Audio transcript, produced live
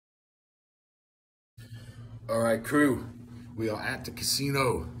All right, crew, we are at the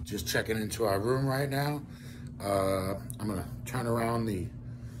casino, just checking into our room right now. I'm gonna turn around the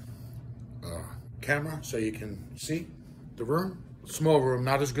camera so you can see the room. Small room,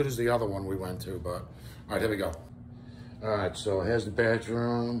 not as good as the other one we went to, but all right, here we go. All right, so here's the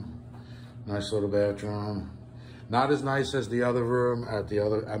bathroom. Nice little bathroom. Not as nice as the other room at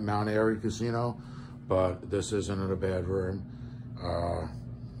Mount Airy Casino, but this isn't a bad room.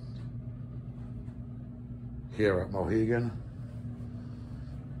 Here at Mohegan.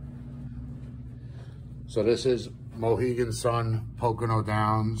 So this is Mohegan Sun Pocono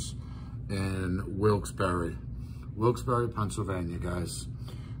Downs in Wilkes-Barre, Pennsylvania, guys.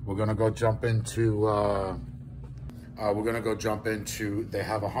 We're gonna go jump into, they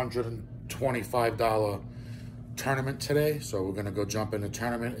have a $125 tournament today. So we're gonna go jump in the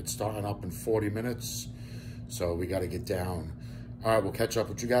tournament. It's starting up in 40 minutes. So we gotta get down. All right, we'll catch up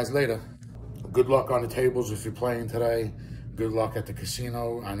with you guys later. Good luck on the tables if you're playing today. Good luck at the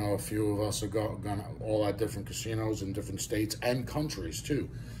casino. I know a few of us are going all at different casinos in different states and countries too.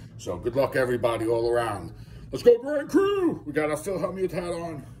 So good luck everybody all around. Let's go, Grand Crew! We got our Philhelmut hat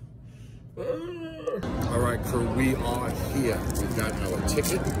on. All right, crew, we are here. We've got our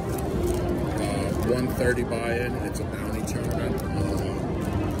ticket. 1:30 buy-in. It's a bounty tournament.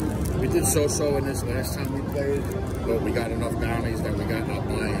 We did so-so in this last time we played, but we got enough bounties that we got our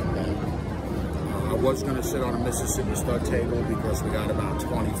buy-in back. I was going to sit on a Mississippi stud table because we got about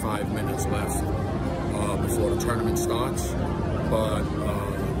 25 minutes left before the tournament starts, but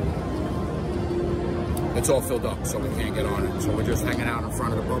it's all filled up, so we can't get on it. So we're just hanging out in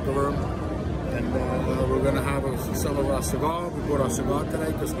front of the poker room, and we're going to have some of our cigar. We brought our cigar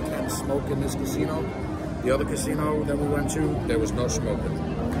today because we can't smoke in this casino. The other casino that we went to, there was no smoking.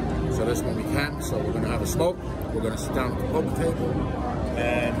 So this one we can, so we're going to have a smoke. We're going to sit down at the poker table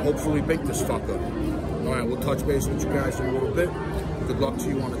and hopefully bake this fucker. All right, we'll touch base with you guys in a little bit. Good luck to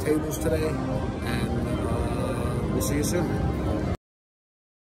you on the tables today, and we'll see you soon.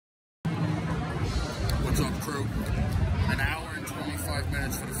 What's up, crew? An hour and 25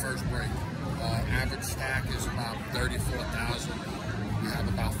 minutes for the first break. Average stack is about 34,000. We have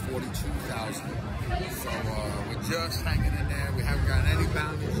about 42,000. So we're just hanging in there. We haven't gotten any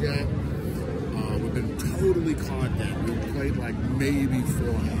bounties yet. We've been totally card dead. We played like maybe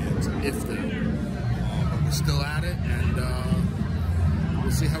 4 hands, if that. But we're still at it, and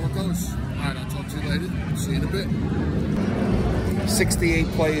we'll see how it goes. All right, I'll talk to you later. See you in a bit. 68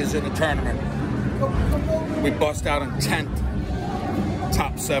 players in the tournament. We bust out in 10th.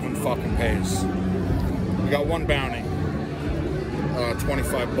 Top 7 fucking pays. We got 1 bounty.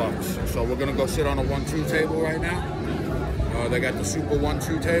 25 bucks. So we're gonna go sit on a 1-2 table right now. They got the super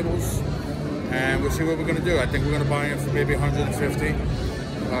 1-2 tables, and we'll see what we're gonna do. I think we're gonna buy in for maybe 150.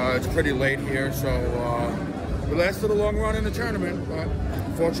 It's pretty late here, so we lasted a long run in the tournament, but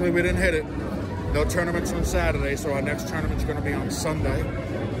unfortunately we didn't hit it. No tournaments on Saturday, so our next tournament's gonna be on Sunday.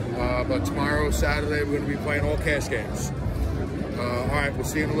 But tomorrow, Saturday, we're gonna be playing all cash games. All right, we'll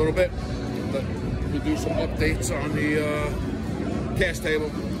see you in a little bit. Let me do some updates on the cash table.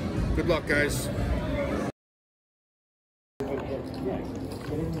 Good luck, guys.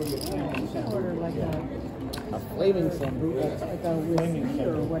 Order like a flaming sun, like a whiskey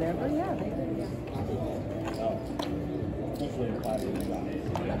or whatever. Yeah.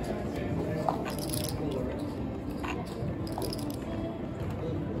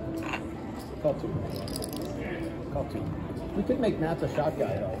 Call two. We could make Matt the shot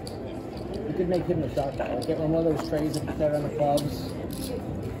guy though. We could make him the shot guy. Like get one of those trays that you put on the clubs.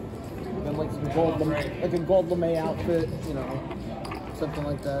 And like some gold, like a gold lame outfit, you know, something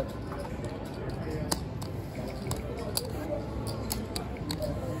like that.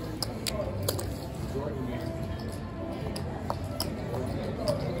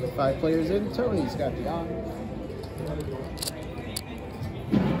 5 players in. Tony's got the on.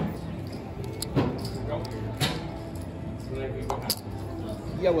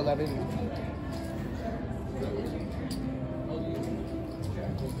 Yo, 11.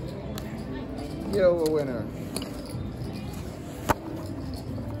 Yo, a winner.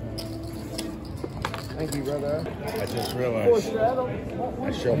 Thank you, brother. I just realized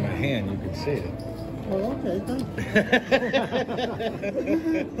I showed my hand, you can see it. Oh, okay, thank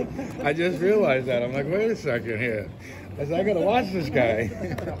you. I just realized that. I'm like, wait a second here. I said, I gotta watch this guy.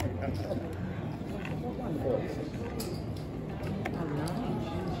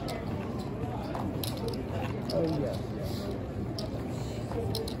 Oh, yes.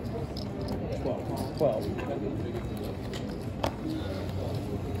 12.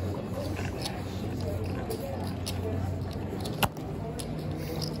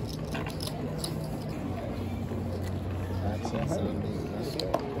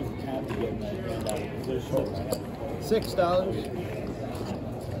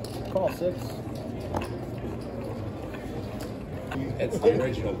 $6. Call 6. It's the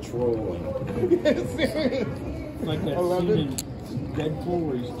original trolling. Like that scene in Deadpool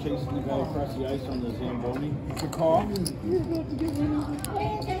where he's chasing the guy across the ice on the Zamboni. The car.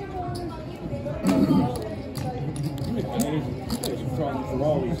 He's trying for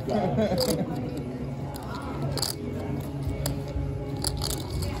all these guys.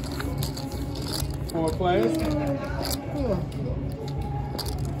 4 players.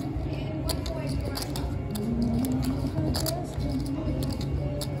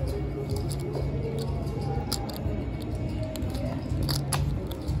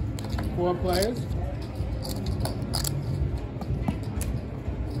 Four players.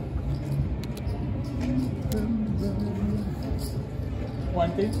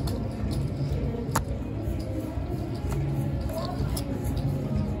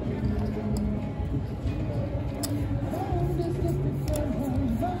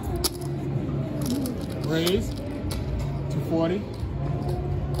 Raise. 240.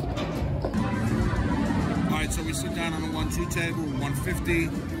 All right, so we sit down on a 1-2 table, 150.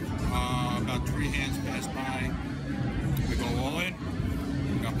 About 3 hands pass by. We go all in.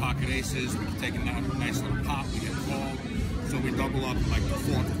 We got pocket aces. We can take a nice little pop. We get called. So we double up like the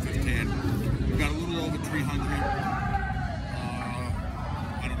 4th or 5th hand. We got a little over 300.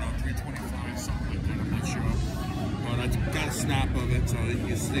 I don't know, 325, something like that. I'm not sure. But I got a snap of it, so you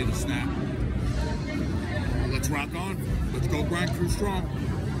can see the snap. Let's rock on. Let's go grind crew strong.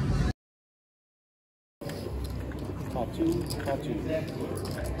 Call 2. Call 2.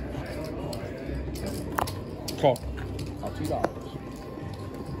 Call. Call $2.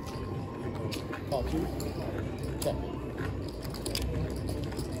 Call 2. Check.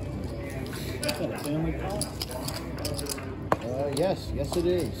 Is that a family call? Yes it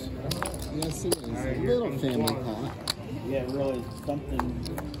is. Yes, it is. A little family pot. Yeah, really, something.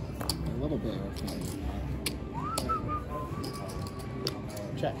 A little bit of a family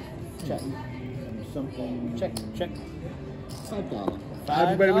Check. Check. Something. Check. Check. $5.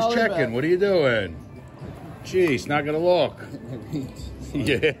 Everybody was $5 checking. bet. What are you doing? Jeez, not gonna look.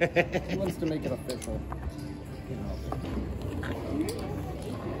 Yeah. He wants to make it official.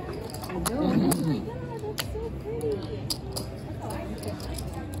 I know.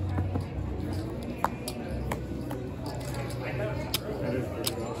 Oh my God, that's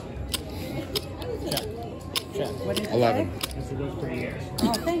so pretty. Check. Check. What did you 11. say?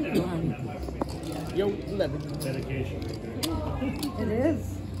 Oh, thank you, honey. Yo, 11. It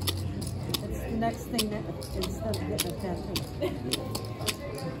is. It's the next thing that instead of getting a tattoo.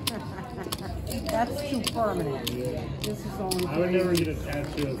 That's too permanent. This is only. I would never get a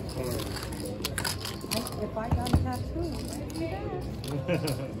tattoo of a car. If I got a tattoo, I'd do that.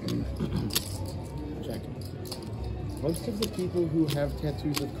 Check. Most of the people who have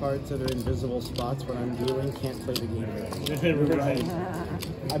tattoos of cards that are in visible spots when I'm dealing can't play the game. Right.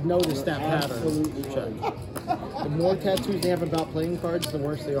 I've noticed that pattern. Absolutely Check. The more tattoos they have about playing cards, the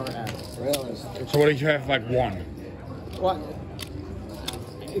worse they are at it. Really? So what did you have? Like 1? What?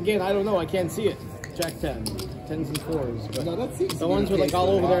 Again, I don't know. I can't see it. Jack 10. 10s and 4s. But No, that seems to the be ones the with like case all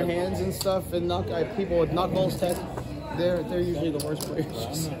for a over lot their of hands and stuff, and people with knuckles, they're usually the worst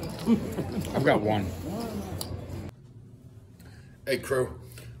players. I've got 1. Hey crew,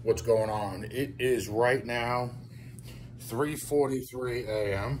 what's going on? It is right now 3:43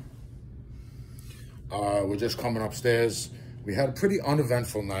 a.m. We're just coming upstairs. We had a pretty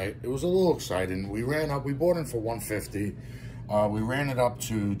uneventful night. It was a little exciting. We bought in for 150. We ran it up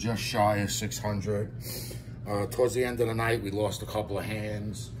to just shy of 600. Towards the end of the night, we lost a couple of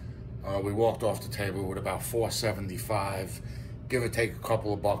hands. We walked off the table with about 475, give or take a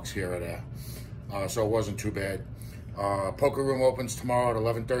couple of bucks here or there. So it wasn't too bad. Poker room opens tomorrow at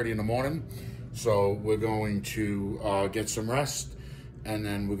 11:30 in the morning. So we're going to get some rest, and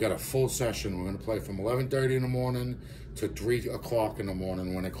then we got a full session. We're going to play from 11:30 in the morning to 3 o'clock in the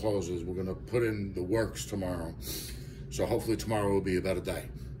morning when it closes. We're going to put in the works tomorrow. So hopefully tomorrow will be a better day.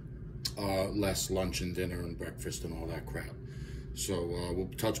 Less lunch and dinner and breakfast and all that crap. So we'll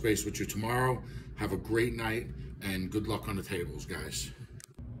touch base with you tomorrow. Have a great night, and good luck on the tables, guys.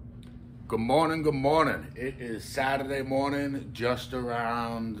 Good morning, good morning. It is Saturday morning, just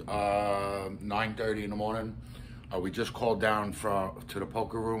around 9:30 in the morning. We just called down to the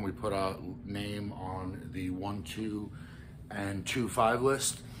poker room. We put our name on the 1, 2, and 2, 5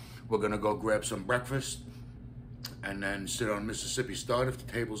 list. We're gonna go grab some breakfast and then sit on Mississippi Stud if the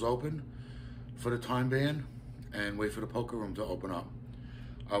table's open for the time being, and wait for the poker room to open up.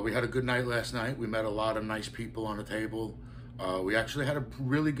 We had a good night last night. We met a lot of nice people on the table. We actually had a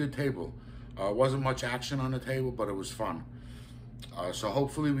really good table. Wasn't much action on the table, but it was fun. So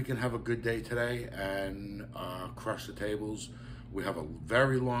hopefully we can have a good day today and crush the tables. We have a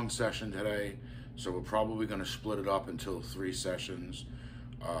very long session today, so we're probably going to split it up until 3 sessions.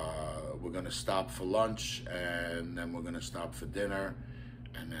 We're going to stop for lunch, and then we're going to stop for dinner,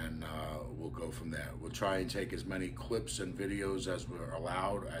 and then we'll go from there. We'll try and take as many clips and videos as we're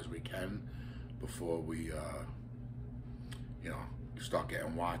allowed as we can before we start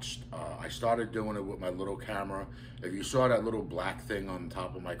getting watched. I started doing it with my little camera. If you saw that little black thing on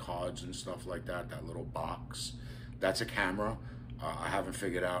top of my cards and stuff like that, that little box, that's a camera. I haven't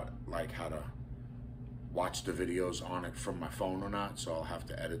figured out like how to watch the videos on it from my phone or not, so I'll have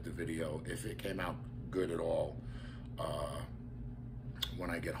to edit the video if it came out good at all when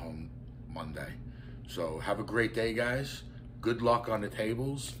I get home Monday. So have a great day, guys. Good luck on the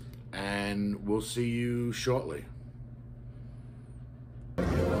tables, and we'll see you shortly.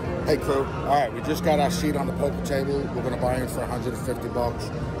 Hey crew, all right, we just got our seat on the poker table. We're gonna buy in for 150 bucks.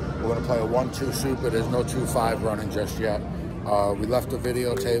 We're gonna play a 1-2 super. There's no 2-5 running just yet. We left the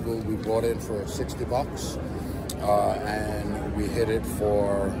video table. We bought in for 60 bucks, and we hit it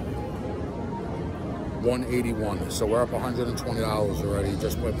for 181. So we're up $120 already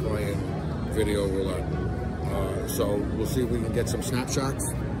just by playing video roulette. So we'll see if we can get some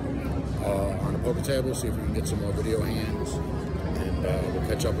snapshots on the poker table, see if we can get some more video hands. We'll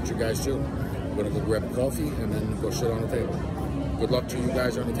catch up with you guys too. We're gonna go grab a coffee and then go sit on the table. Good luck to you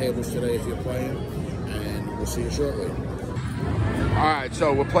guys on the tables today if you're playing, and we'll see you shortly. All right,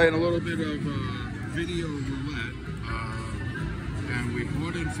 so we're playing a little bit of video roulette, and we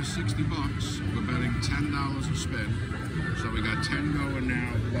bought in for 60 bucks. We're betting $10 a spin, so we got 10 going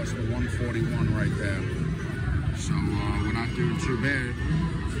now plus the 141 right there. So we're not doing too bad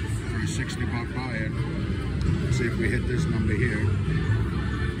for a 60-buck buy-in. Let's see if we hit this number here.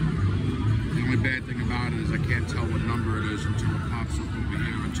 The only bad thing about it is I can't tell what number it is until it pops up over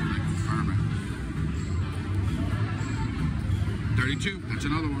here until they confirm it. 32, that's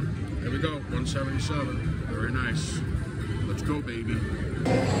another one. There we go, 177. Very nice. Let's go, baby.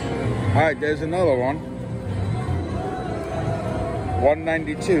 All right, there's another one.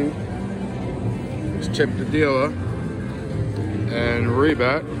 192. Let's tip the dealer. And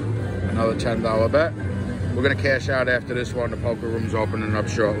rebet. Another $10 bet. We're gonna cash out after this one. The poker room's opening up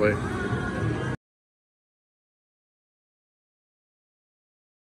shortly.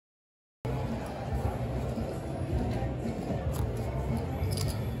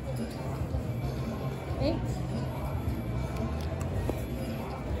 Hey.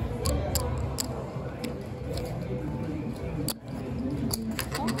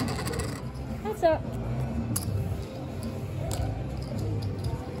 Oh. That's up.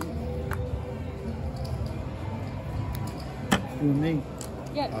 You and me?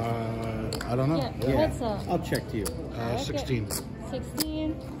 Yeah. I don't know. Yeah. What's up? I'll check to you. 16.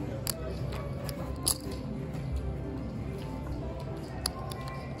 16.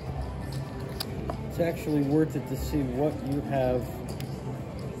 It's actually worth it to see what you have.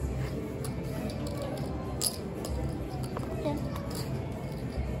 Okay.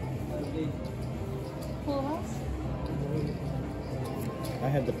 Full house? I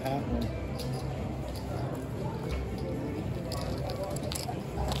had the Pat one.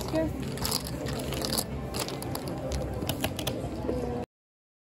 Sure.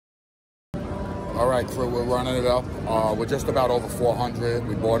 All right, crew, we're running it up. We're just about over 400.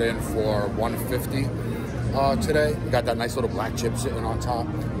 We bought in for 150 today. We got that nice little black chip sitting on top.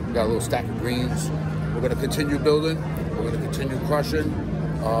 We got a little stack of greens. We're gonna continue building. We're gonna continue crushing.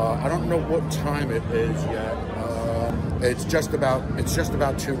 I don't know what time it is yet. It's just about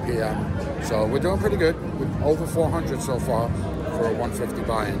 2 p.m. So we're doing pretty good. We're over 400 so far for a 150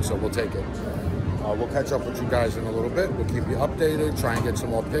 buy-in, so we'll take it. We'll catch up with you guys in a little bit. We'll keep you updated, try and get some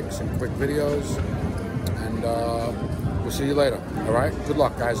more pics and quick videos, and we'll see you later, all right? Good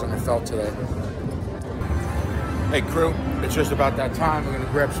luck, guys, on the felt today. Hey, crew, it's just about that time. We're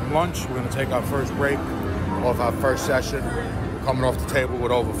gonna grab some lunch. We're gonna take our first break off our first session. We're coming off the table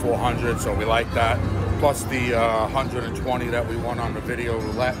with over 400, so we like that. Plus the 120 that we won on the video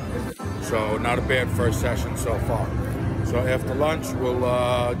roulette. So not a bad first session so far. So after lunch, we'll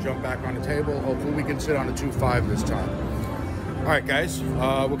jump back on the table. Hopefully we can sit on a 2-5 this time. All right, guys,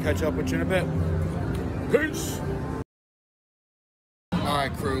 we'll catch up with you in a bit. Peace. All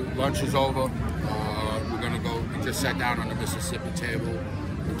right, crew, lunch is over. We're gonna go, we just sat down on the Mississippi table.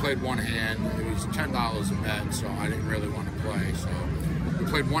 We played one hand. It was $10 a bet, so I didn't really want to play. So we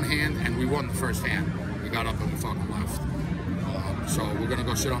played one hand and we won the first hand. We got up and we fucking left. So we're gonna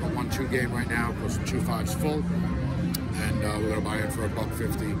go sit on a 1-2 game right now, put some 2-5s full. and we're gonna buy it for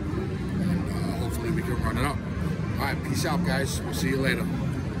 $1.50, and hopefully we can run it up. All right, peace out, guys. We'll see you later.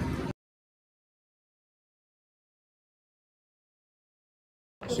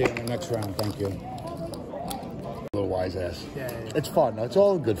 See you in the next round. Thank you. Little wise ass. Yeah. It's fun. It's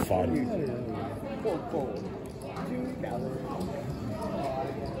all good fun.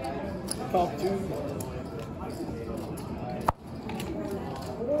 Top two.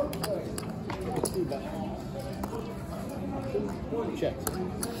 Check.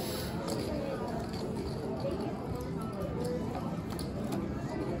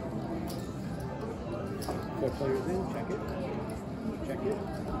 4 players in, check it. Check it.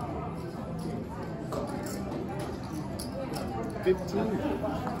 15.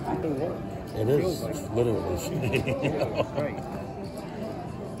 Good work. It is. It's literally. Right.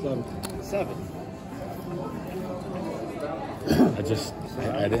 7.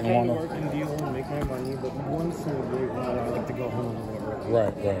 I didn't want to. work and deal and make my money, but once in a great while, I like to go home a little early.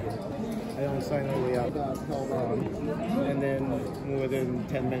 Right. I don't sign all the way out. And then within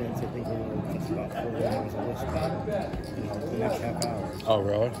 10 minutes, I think we're just about 4 hours of list. The next half hour. Oh,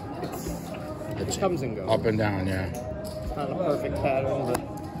 really? It comes and goes. Up and down, yeah. It's not a perfect pattern, but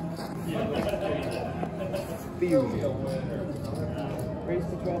the usual. Raise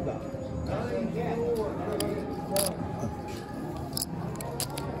to $12.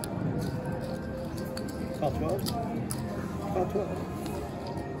 About 12? About 12.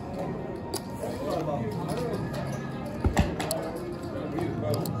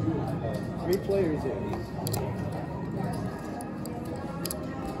 Three players here.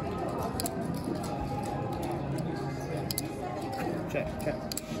 Check. Check.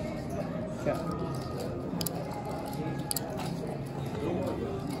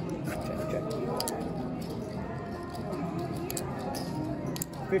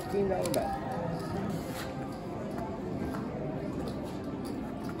 15 bet.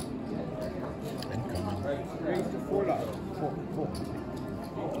 Raise to $4. Four.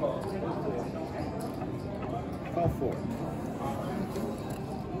 Call 4. Call 4.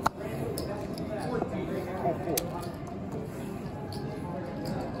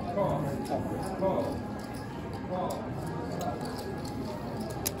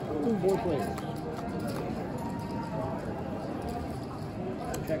 Board players.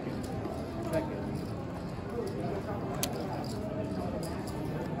 Check it.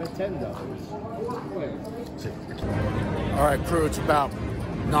 $10. All right, crew, it's about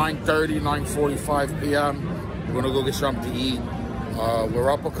 9:30, 9:45 p.m. We're gonna go get something to eat.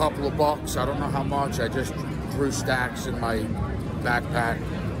 We're up a couple of bucks. I don't know how much. I just threw stacks in my backpack.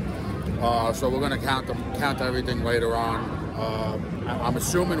 So we're gonna count everything later on. I'm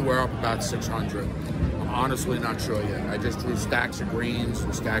assuming we're up about 600. I'm honestly not sure yet. I just threw stacks of greens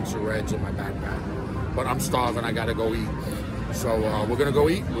and stacks of reds in my backpack. But I'm starving, I gotta go eat. So we're gonna go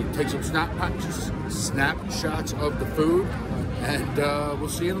eat. We'll take some snapshots of the food, and we'll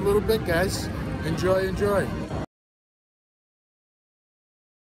see you in a little bit, guys. Enjoy.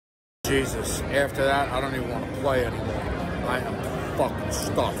 Jesus, after that, I don't even want to play anymore. I am fucking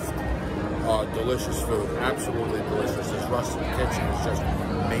stuffed. Delicious food, absolutely delicious. This Rustic Kitchen is just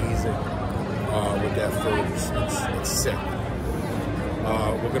amazing with their food. It's sick.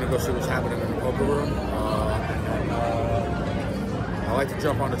 We're gonna go see what's happening in the poker room. I like to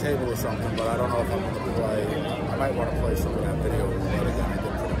jump on the table or something, but I don't know if I'm going to play. I might want to play some of that video. But again, I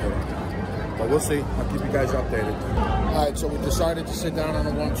did pretty good on that. But we'll see. I'll keep you guys updated. All right, so we decided to sit down on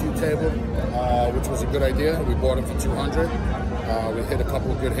a 1-2 table, which was a good idea. We bought it for 200. We hit a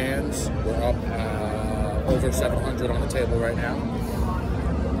couple of good hands. We're up over 700 on the table right now.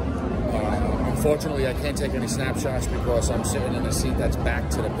 Unfortunately, I can't take any snapshots because I'm sitting in a seat that's back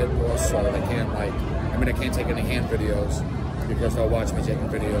to the pit boss, so I can't I can't take any hand videos, because they'll watch me taking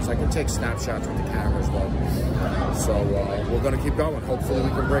videos. I can take snapshots with the cameras though. So we're gonna keep going. Hopefully we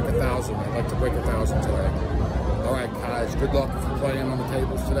can break 1,000. I'd like to break 1,000 today. All right, guys, good luck for playing on the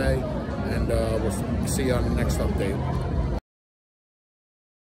tables today, and we'll see you on the next update.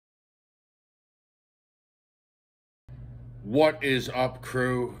 What is up,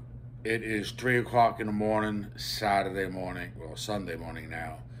 crew? It is 3 o'clock in the morning, Saturday morning, well, Sunday morning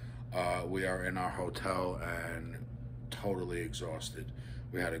now. We are in our hotel and totally exhausted.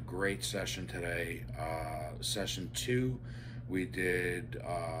 We had a great session today. Session 2, we did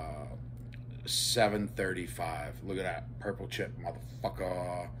 735. Look at that purple chip,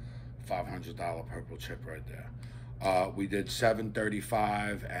 motherfucker. $500 purple chip right there. We did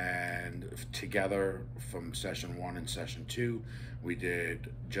 735, and together from session 1 and session 2, we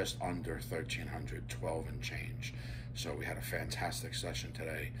did just under 1,300, 12 and change. So we had a fantastic session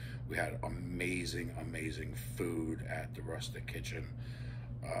today. We had amazing, amazing food at the Rustic Kitchen.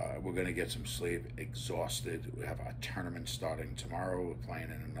 We're gonna get some sleep, exhausted. We have our tournament starting tomorrow. We're playing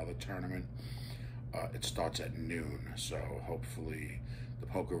in another tournament. It starts at noon, so hopefully the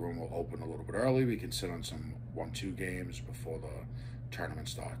poker room will open a little bit early. We can sit on some 1-2 games before the tournament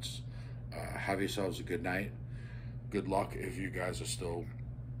starts. Have yourselves a good night. Good luck if you guys are still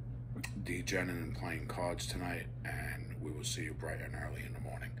DJing and playing cards tonight, and we will see you bright and early in the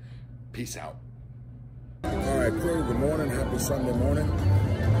morning. Peace out. All right, crew, good morning. Happy Sunday morning.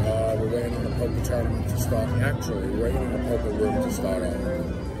 We're waiting on the poker tournament to start. Actually, we're waiting on the poker room to start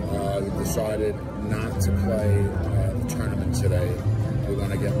on. We decided not to play the tournament today. We're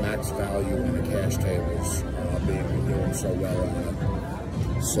going to get max value in the cash tables, being we're doing so well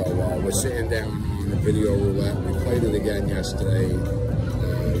on it. So we're sitting down on the video roulette. We played it again yesterday.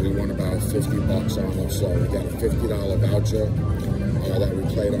 We won about $50 on it, so we got a $50 voucher that we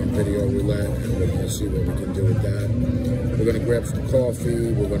played on video roulette, and we're going to see what we can do with that. We're going to grab some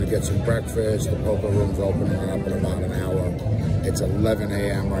coffee. We're going to get some breakfast. The poker room's opening up in about an hour. It's 11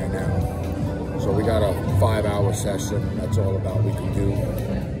 a.m. right now. So we got a 5-hour session. That's all about we can do.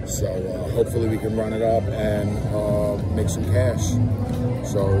 So hopefully we can run it up and make some cash.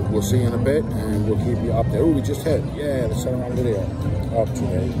 So we'll see you in a bit, and we'll keep you up there. Oh, we just hit. Yeah, let's set it on video. Up to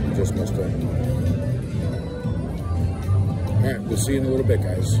me. We just missed it. All right, we'll see you in a little bit,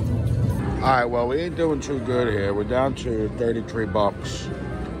 guys. All right, well, we ain't doing too good here. We're down to 33 bucks.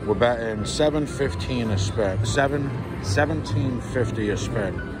 We're betting $7.15 a spin. $17.50 a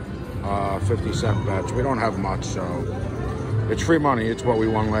spin. 50-cent bets. We don't have much, so it's free money. It's what we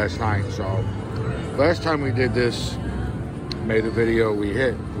won last night. So last time we did this, made a video, we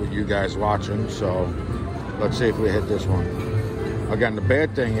hit with you guys watching. So let's see if we hit this one. Again, the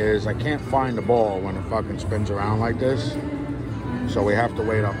bad thing is I can't find the ball when it fucking spins around like this. So we have to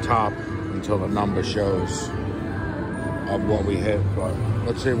wait up top until the number shows of what we hit. But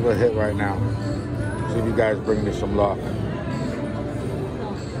let's see if we'll hit right now. See if you guys bring me some luck.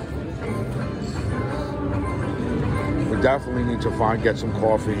 We definitely need to get some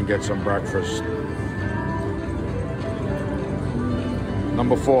coffee and get some breakfast.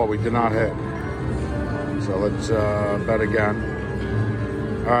 Number 4, we did not hit. So let's bet again.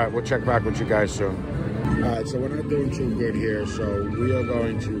 All right, we'll check back with you guys soon. All right, so we're not doing too good here, so we are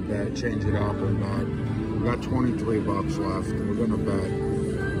going to change it up. We got 23 bucks left. We're gonna bet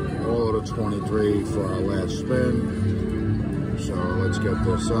all of the 23 for our last spin. So let's get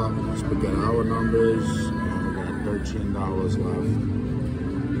this up. Let's get our numbers. And we got $13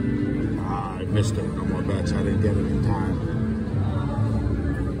 left. I missed it. No more bets. I didn't get it in time.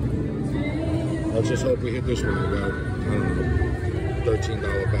 Let's just hope we hit this one. We got, I don't know, $13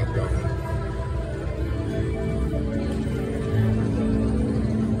 bet going.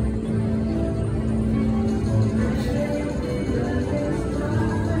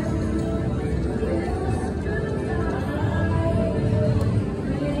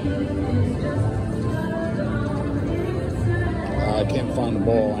 I can't find the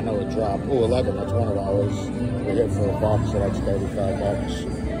ball. I know it dropped. Oh, 11. That's one of ours. We hit for $1, so that's 35 bucks.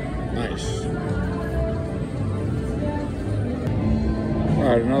 Nice. All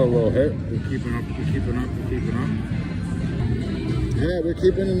right, another little hit. We're keeping up, we're keeping up, we're keeping up. Yeah, we're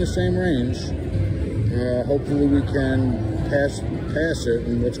keeping in the same range. Hopefully we can pass it,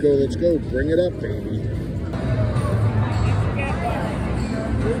 and let's go. Bring it up, baby.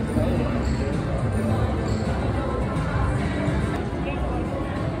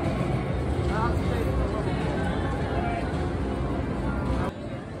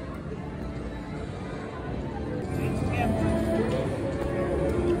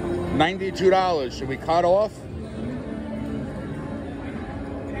 $92. Should we cut off?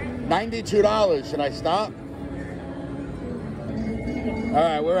 $92. Should I stop? All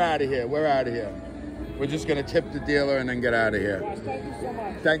right, we're out of here. We're out of here. We're just going to tip the dealer and then get out of here. Thank you so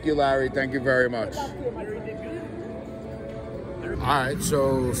much. Thank you, Larry. Thank you very much. All right,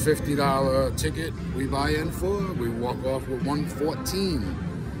 so $50 ticket we buy in for. We walk off with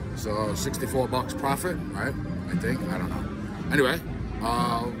 $114. So 64 bucks profit, right? I think. I don't know. Anyway.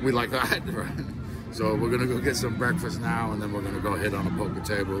 We like that, right? So we're gonna go get some breakfast now, and then we're gonna go hit on a poker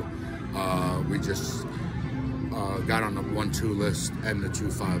table. We just got on the 1-2 list and the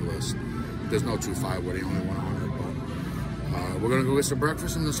 2-5 list. There's no 2-5, we're the only one on it, but we're gonna go get some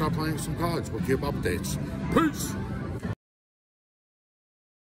breakfast and then start playing some cards. We'll keep updates. Peace!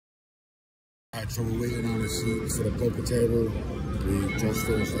 All right, so we're waiting on a seat for the poker table. We just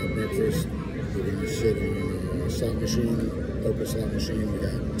finished our breakfast. We're gonna sit on a slot machine. Poker slot machine, we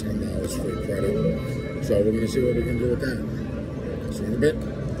got $10 free credit. So we're going to see what we can do with that. See you in a bit.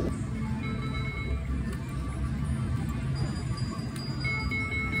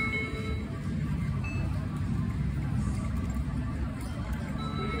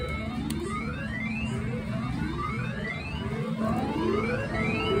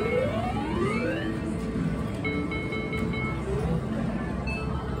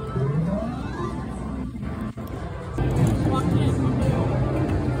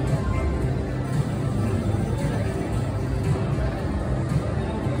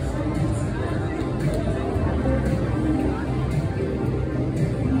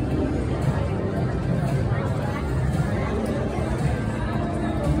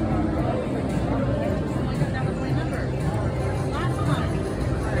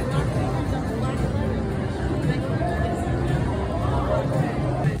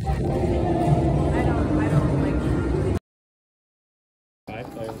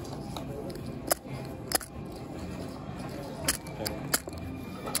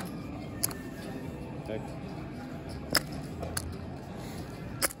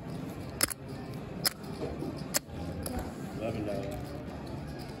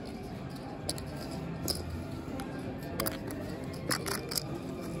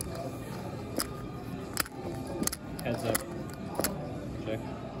 Heads up. Check.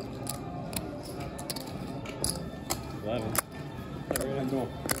 11.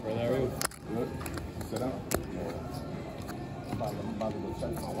 Where are you? Good. Sit up. I'm about to go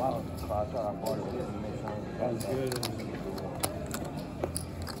check my wallet. So I thought I bought it with to make sure Sounds good.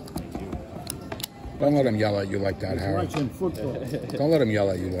 Don't let him yell at you like that, Harry. watching football. Don't let him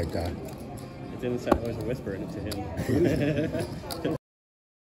yell at you like that. It didn't sound, I was whispering it to him.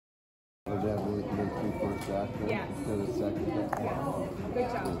 Was that really the two first after? Yes. Instead of second? Good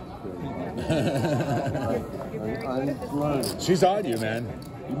job. I'm learning. She's on you, man.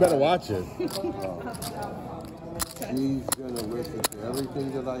 You better watch it. She's going to listen to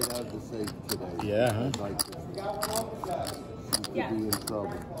everything that I have to say today. Yeah, huh? Like this. She could be in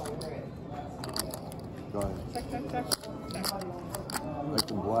trouble. Go ahead. I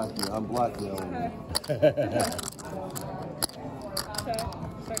can blackmail. I'm blackmailing you.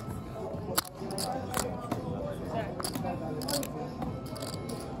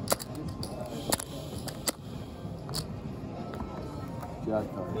 Jack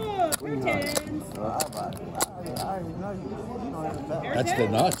card. That's the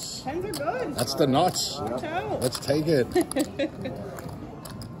nuts. Tens are good. That's the nuts. Watch out. Let's take it. Thank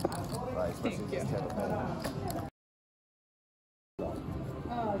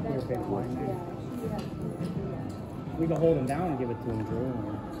you. We can hold him down and give it to him, Drew.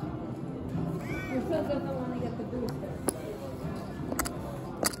 Your son doesn't want to get the booster.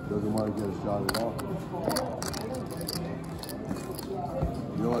 Doesn't want to get a shot at all.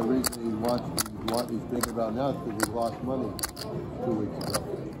 The only reason he's thinking about now is because he lost money 2 weeks ago.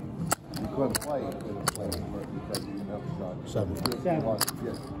 He couldn't play because he didn't have a shot. 7. He lost his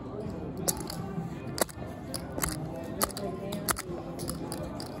gift.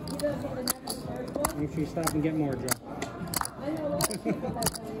 Make sure you stop and get more, Drew. I know a lot of people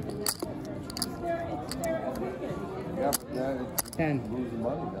that don't even know. It's their opinion. Yeah, but now it's 10. losing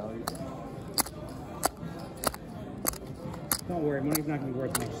money now. Don't worry, money's not going to be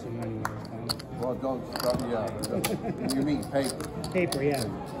worth much to him anyway. Well, don't stop. Yeah. You mean paper. Paper, yeah. So, is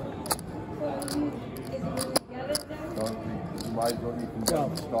it going to get it then? You might as well you can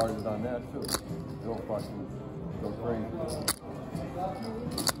get started on that too. Don't fucking go crazy.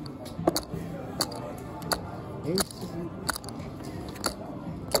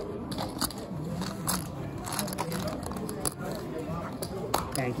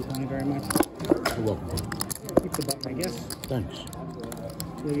 Thank you, Tony, very much. You're welcome. Keep the button, I guess. Thanks.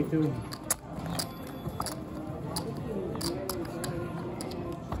 Yeah, you too.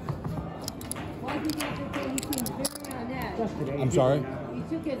 Why did you have to say he seems very on edge? Just today. I'm sorry? You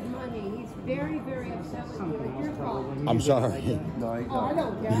took his money. He's very, very upset with you. It's your problem. I'm sorry. No, he Oh, I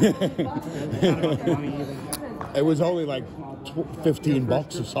don't. don't care. It was only like 15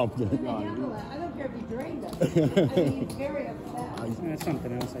 bucks or something. I don't care if he drained us. I mean, he's very upset. That's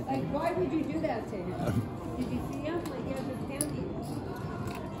something else, I Like, think. why would you do that to him? Did you see him? Like, he has his candy.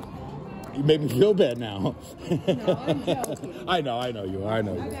 You made me feel bad now. No, I'm joking. I know you. I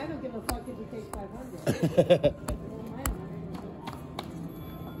know I mean, you. I don't give a fuck if he takes 500.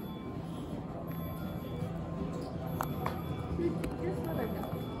 Just let her know.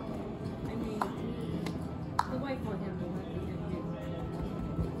 I mean, the wife will handle it.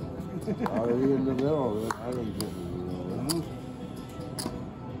 Are you in the middle of it? I don't get it.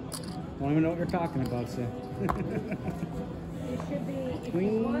 Don't even know what you're talking about, sir. You should be, if you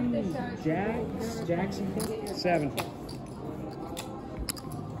Queen, want the shark. Jackson, 7.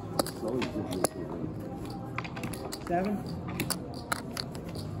 It's always good to look 7.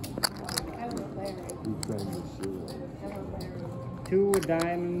 I want Larry. He's trying to shoot. I want Larry. 2 of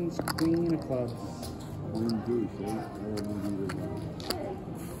diamonds, queen of clubs. Queen deuce, eh? I don't need either one.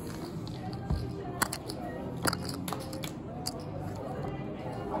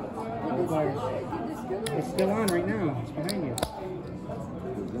 It's still on right now. It's behind you.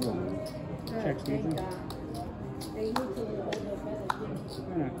 They're gonna win. Check, Stephen. They need to hold it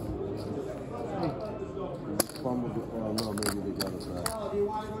Fumbled it. Oh no, maybe they got it back.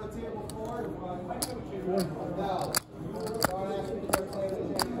 better.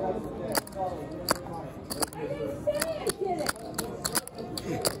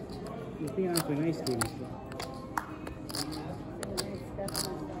 You're being awfully nice, Stephen.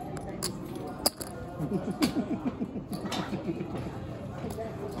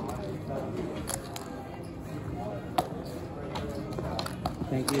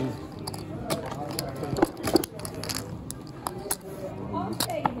 Thank you. I'll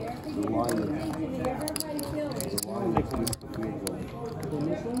stay here. The line is Everybody kills. the line is good for field goal. In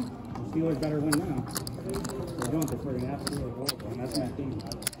this one, the Steelers better win now. They don't, they're putting absolutely horrible, and that's my team.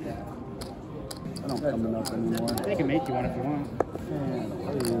 I don't coming up anymore. They can make you one if you want.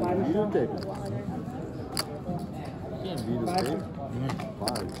 You take it. Can't beat us, Dave.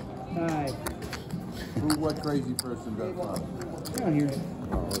 5. 5. Who? What crazy person got 5? Down here.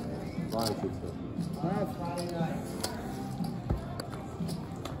 Oh, okay. 5, 6, 7. 5.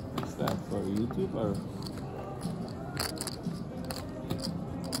 Is that for YouTube or?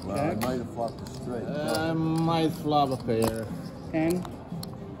 Well, I might have flopped a straight. I might flop a pair. 10.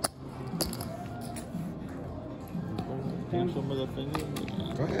 Some of the things.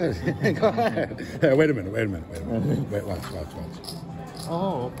 Go ahead. Go ahead. Hey, wait a minute. Wait, watch.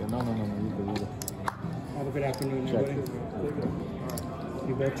 Oh, okay. No. You can do it. Have a good afternoon, Check. everybody.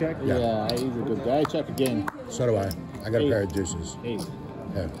 You both check? Yeah, he's a good guy. Check again. So do I. I got a pair of deuces. 8.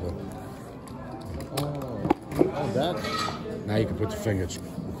 Yeah, look. Oh, that's. Now you can put the finger. It's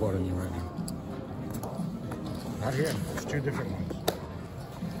recording you right now. Not here. It's 2 different ones.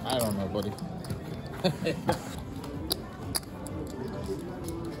 I don't know, buddy.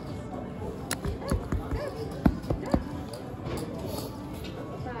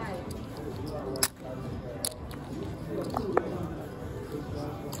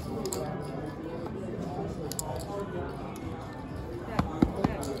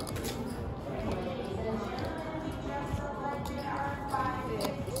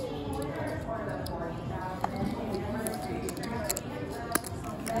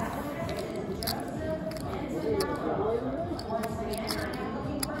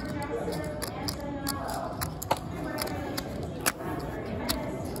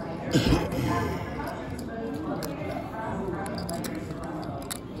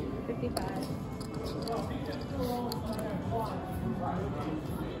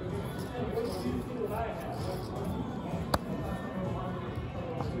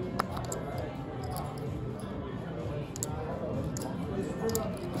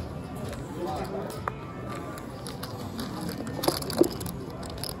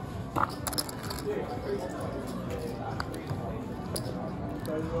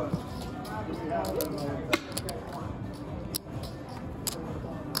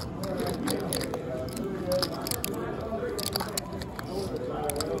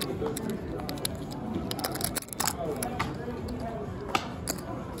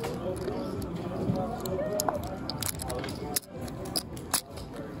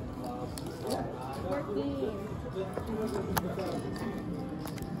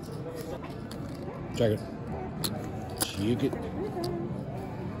 Check it. Check it.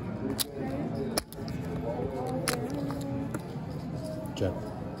 Check.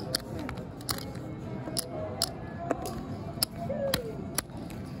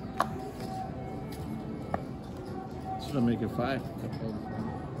 Should I make it 5?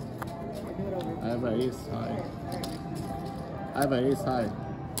 I have an ace high.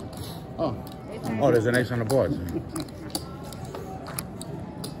 Oh. Oh, there's an ace on the board.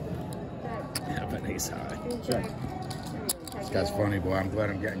 I have an ace high. Check. This guy's funny, boy. I'm glad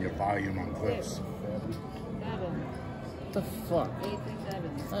I'm getting your volume on clips. What the fuck?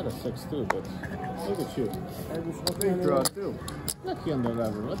 I had a 6 too, but look at you. Big draw too. Lucky on the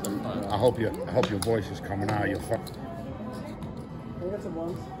level. What the fuck? I hope your voice is coming out. You're fuck. We got some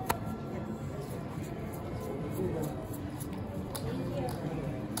ones.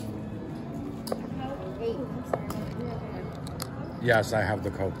 Yes, I have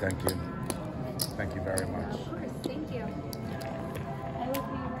the code. Thank you. Thank you very much. Thank you.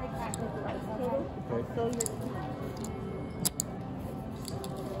 show your.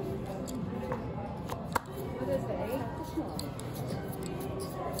 What is it? 8?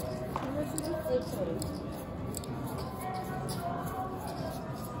 How much is it? 840.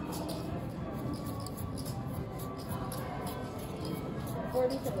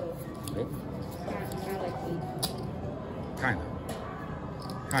 Nope. I like 8. Kind of.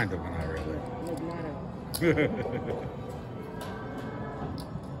 Kind of, but not really. Like not a.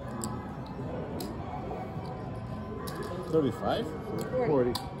 35?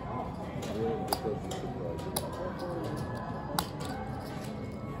 40.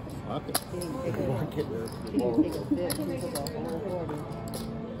 Okay. Take a dip.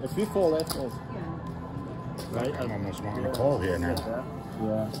 If we fall, that falls. Right? I'm almost wanting to call here now.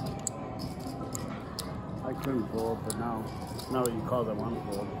 Yeah. I couldn't fold, but now that you called, I want to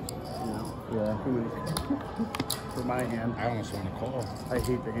fold. You know? Yeah. Too many. For my hand, I almost want to call. I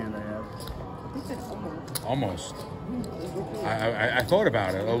hate the hand I have. Almost. I thought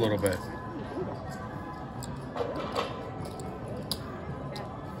about it a little bit.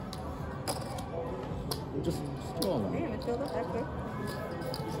 Just go on. Damn, it filled up that quick.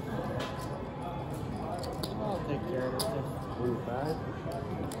 I'll take care of it. 25?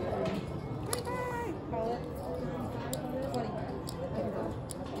 Call it. 20.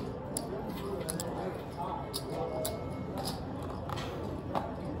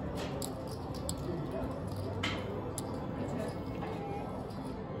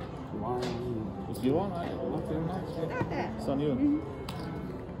 If you want, I want to. Got that. It's on you.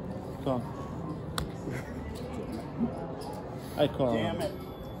 Come on. I call. Damn it.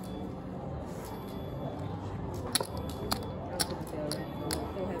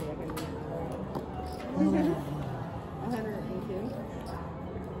 So heavy, I couldn't do it. 102.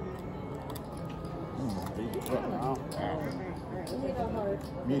 Wow.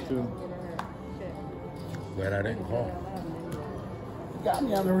 Me too. Glad I didn't call. Got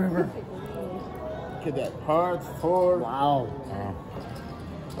me on the river. Look at that. Hearts, 4. Wow.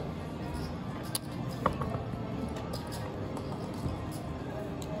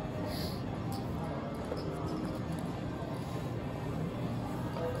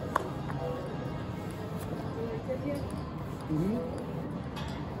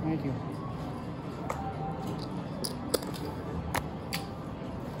 Thank you.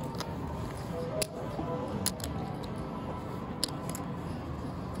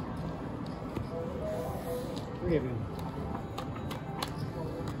 Three of you.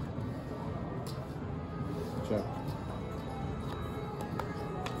 Check.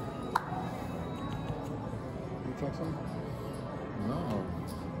 You check some? No.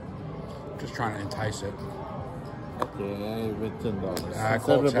 Just trying to entice it. Okay, with $10. I Since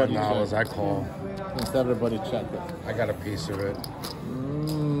call everybody $10. checked. I call. Since everybody checked it. I got a piece of it.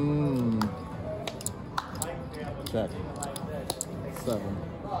 Check. 7.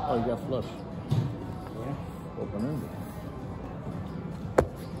 Oh, you got flush. Yeah. Open ended.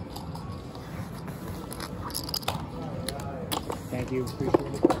 Thank you.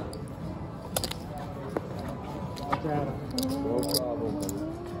 Appreciate it. Proud of you. No problem, buddy.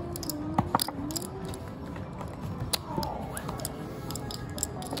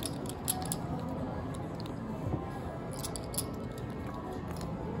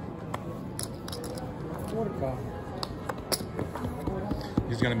 Water cup.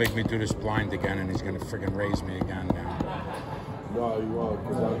 He's gonna make me do this blind again, and he's gonna friggin' raise me again now. No, you won't,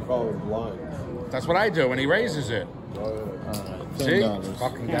 because I call it blind. That's what I do when he raises it. Oh, yeah. Alright, See? $10.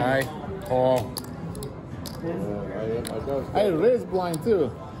 Fucking guy. Paul. Yeah, I raised blind too.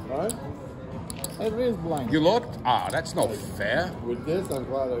 Right? I raised blind. You looked? Ah, that's no fair. With this, I'm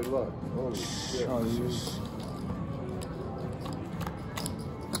glad I looked. Holy shit. Oh, you...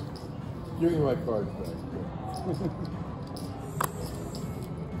 Give me my cards back.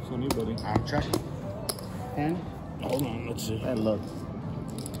 It's on you, buddy. I'm checking. 10. Hold on, let's see. I look.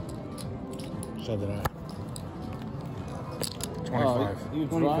 So did I. 25. Oh, you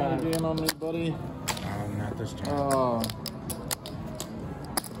trying 25. again on me, buddy? Not this time. Oh.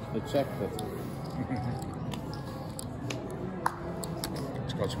 The check that.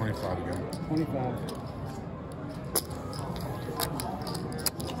 Let's go 25 again. 25.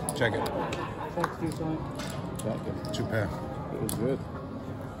 Check it. Check, do something. Check it. 2 pair. It was good.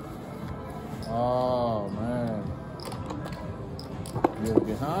 Oh, man. You're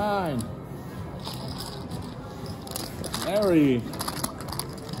behind. Mary.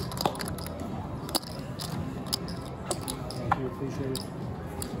 Thank you. Appreciate it.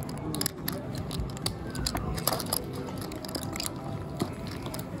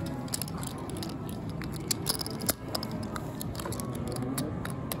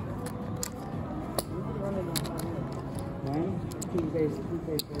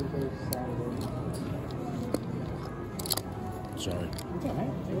 Wednesday, Thursday, Saturday. Sorry. It's all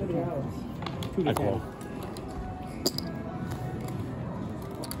right. 30 hours. 2 to I 10. call.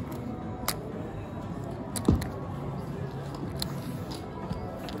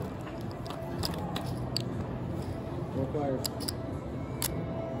 Required.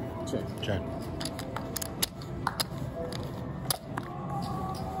 Check. Check.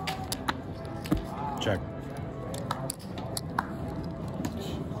 Check.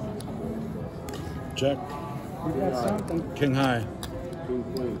 Check. You got something. King high. King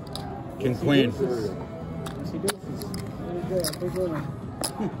queen. King queen. Yes, he does. Very good. Big winner.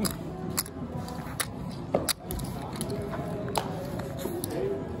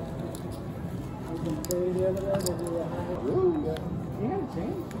 Yeah,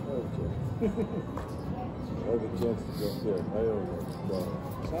 James. I have a chance to go there. I don't know.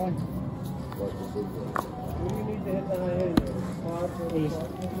 Son, Like the big one. what do you need to hit the high end here? Quads or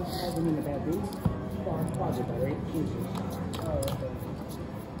quads in the bad dudes? Quads are right? Jesus. Oh, okay.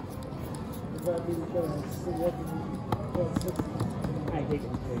 Is that being I hate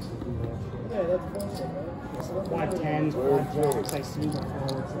those places. Yeah, that's bullshit, right? Quad 10s, quad jacks, I see them.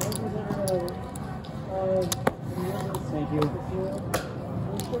 Thank you.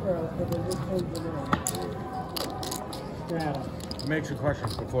 Straddle. Let me ask you a question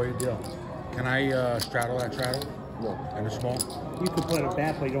before you deal. Can I straddle that straddle? No. In a small? You could put it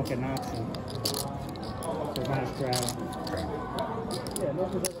back, but you don't get an option. So it's not a straddle. Yeah, no,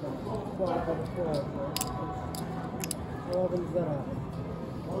 because that's a quad by the quad. How often does that happen?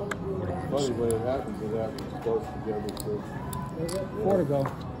 Funny when it happens close together too. Is it? 4 to go.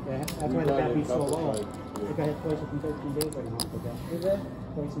 Yeah, that's why the bat beats so low. I think I had twice within 13 days right now. Is that?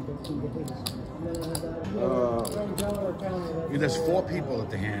 Twice in 13 days. There's 4 people at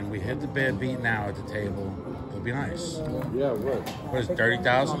the hand. We had the bad beat now at the table. It'll be nice. Yeah, what? What is it,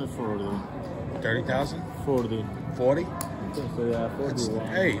 30,000? 40. 30,000? 40. 40? So yeah, 40.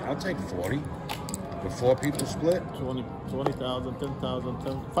 Hey, I'll take 40. The 4 people split? 20,000, 10,000,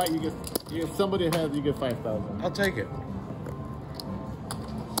 10. Five, you get somebody has, you get 5,000. I'll take it.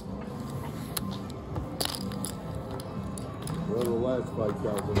 Well, the last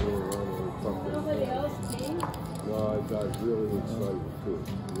 5,000 or something. Nobody else came? No, I got really excited too.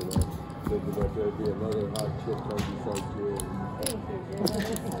 You know, thinking that there'd be another hot chick on beside you.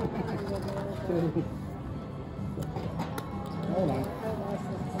 Hold on.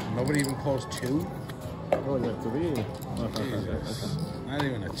 Nobody even calls 2? Oh, you have to be. Jesus. Not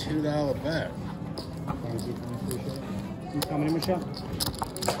even a $2 bet. Thank you. Appreciate it. You coming in, Michelle?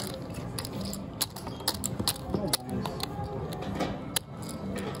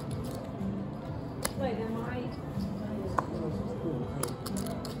 Wait, am I?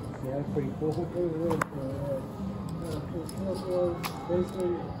 Yeah, that's pretty cool.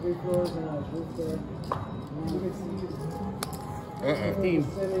 Basically, 3 floors and a roof there. You can see the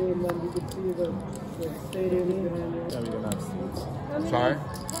city, and then you can see the stadium behind you. Yeah, we can have seats. Sorry? How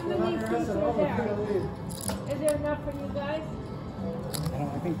many seats are there? Is there enough for you guys? I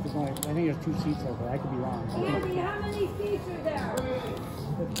think there's 2 seats over. I could be wrong. Andy, how many seats are there?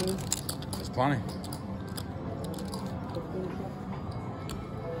 15? It's plenty.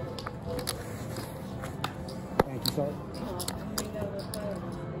 Thank you, sir.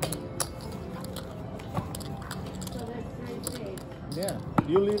 So that's 3 seats. Yeah.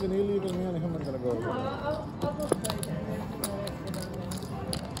 You leaving, me and him are gonna go. No, I'll go first.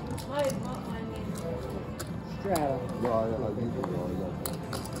 I mean, Straddle. No, I you can go.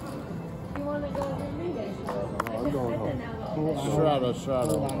 you want to go with me then? I'm going home. Hold on.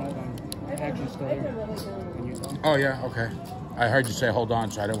 Straddle. Hold on. Action still here. Can you go? Oh, yeah, okay. I heard you say hold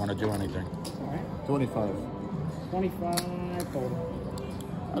on, so I didn't want to do anything. All right. 25. 25 total.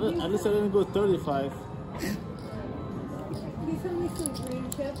 I just said I didn't go 35. Can you send me some green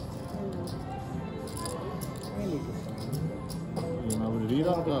chips? You know, with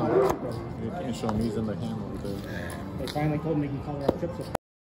Rita, you can't show me. He's in the hand over there. They finally told me we can color our chips.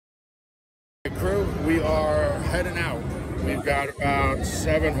 Hey, crew, we are heading out. We've got about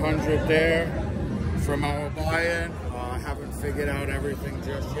 700 there from our buy-in. Haven't figured out everything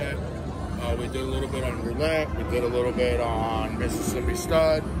just yet. We did a little bit on roulette. We did a little bit on Mississippi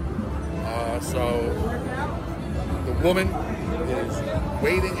stud. So the woman is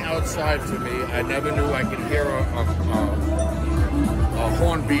waiting outside for me. I never knew I could hear a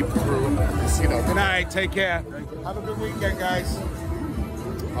horn beep through the casino. Good night. Take care. Have a good weekend, guys.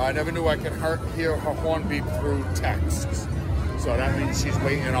 I never knew I could hear her horn beep through texts. So that means she's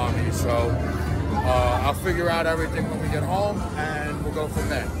waiting on me. So I'll figure out everything when we get home, and we'll go from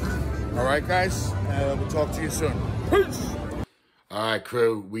there. All right, guys? We'll talk to you soon. Peace! All right,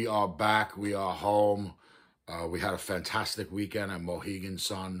 crew, we are back. We are home. We had a fantastic weekend at Mohegan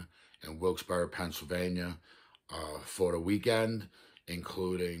Sun in Wilkes-Barre, Pennsylvania for the weekend,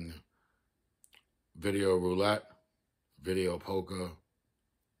 including video roulette, video poker,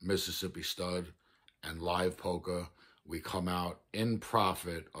 Mississippi stud, and live poker. We come out in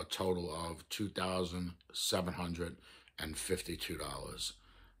profit a total of $2,752.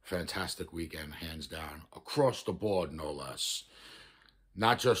 Fantastic weekend, hands down, across the board, no less.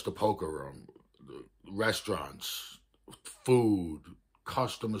 Not just the poker room, the restaurants, food,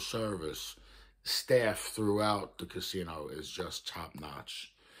 customer service, staff throughout the casino is just top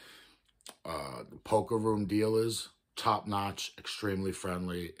notch. The poker room dealers, top notch, extremely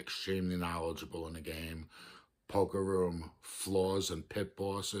friendly, extremely knowledgeable in the game. Poker room floors and pit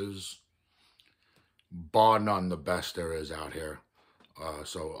bosses, bar none, the best there is out here.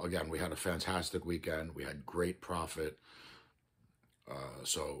 So again, we had a fantastic weekend. We had great profit.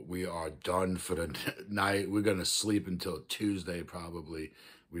 So we are done for the night. We're going to sleep until Tuesday probably.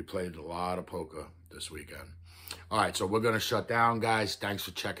 We played a lot of poker this weekend. All right, so we're going to shut down, guys. Thanks for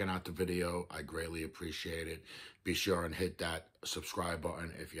checking out the video. I greatly appreciate it. Be sure and hit that subscribe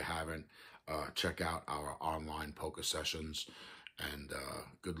button if you haven't. Check out our online poker sessions. And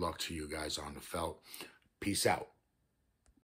good luck to you guys on the felt. Peace out.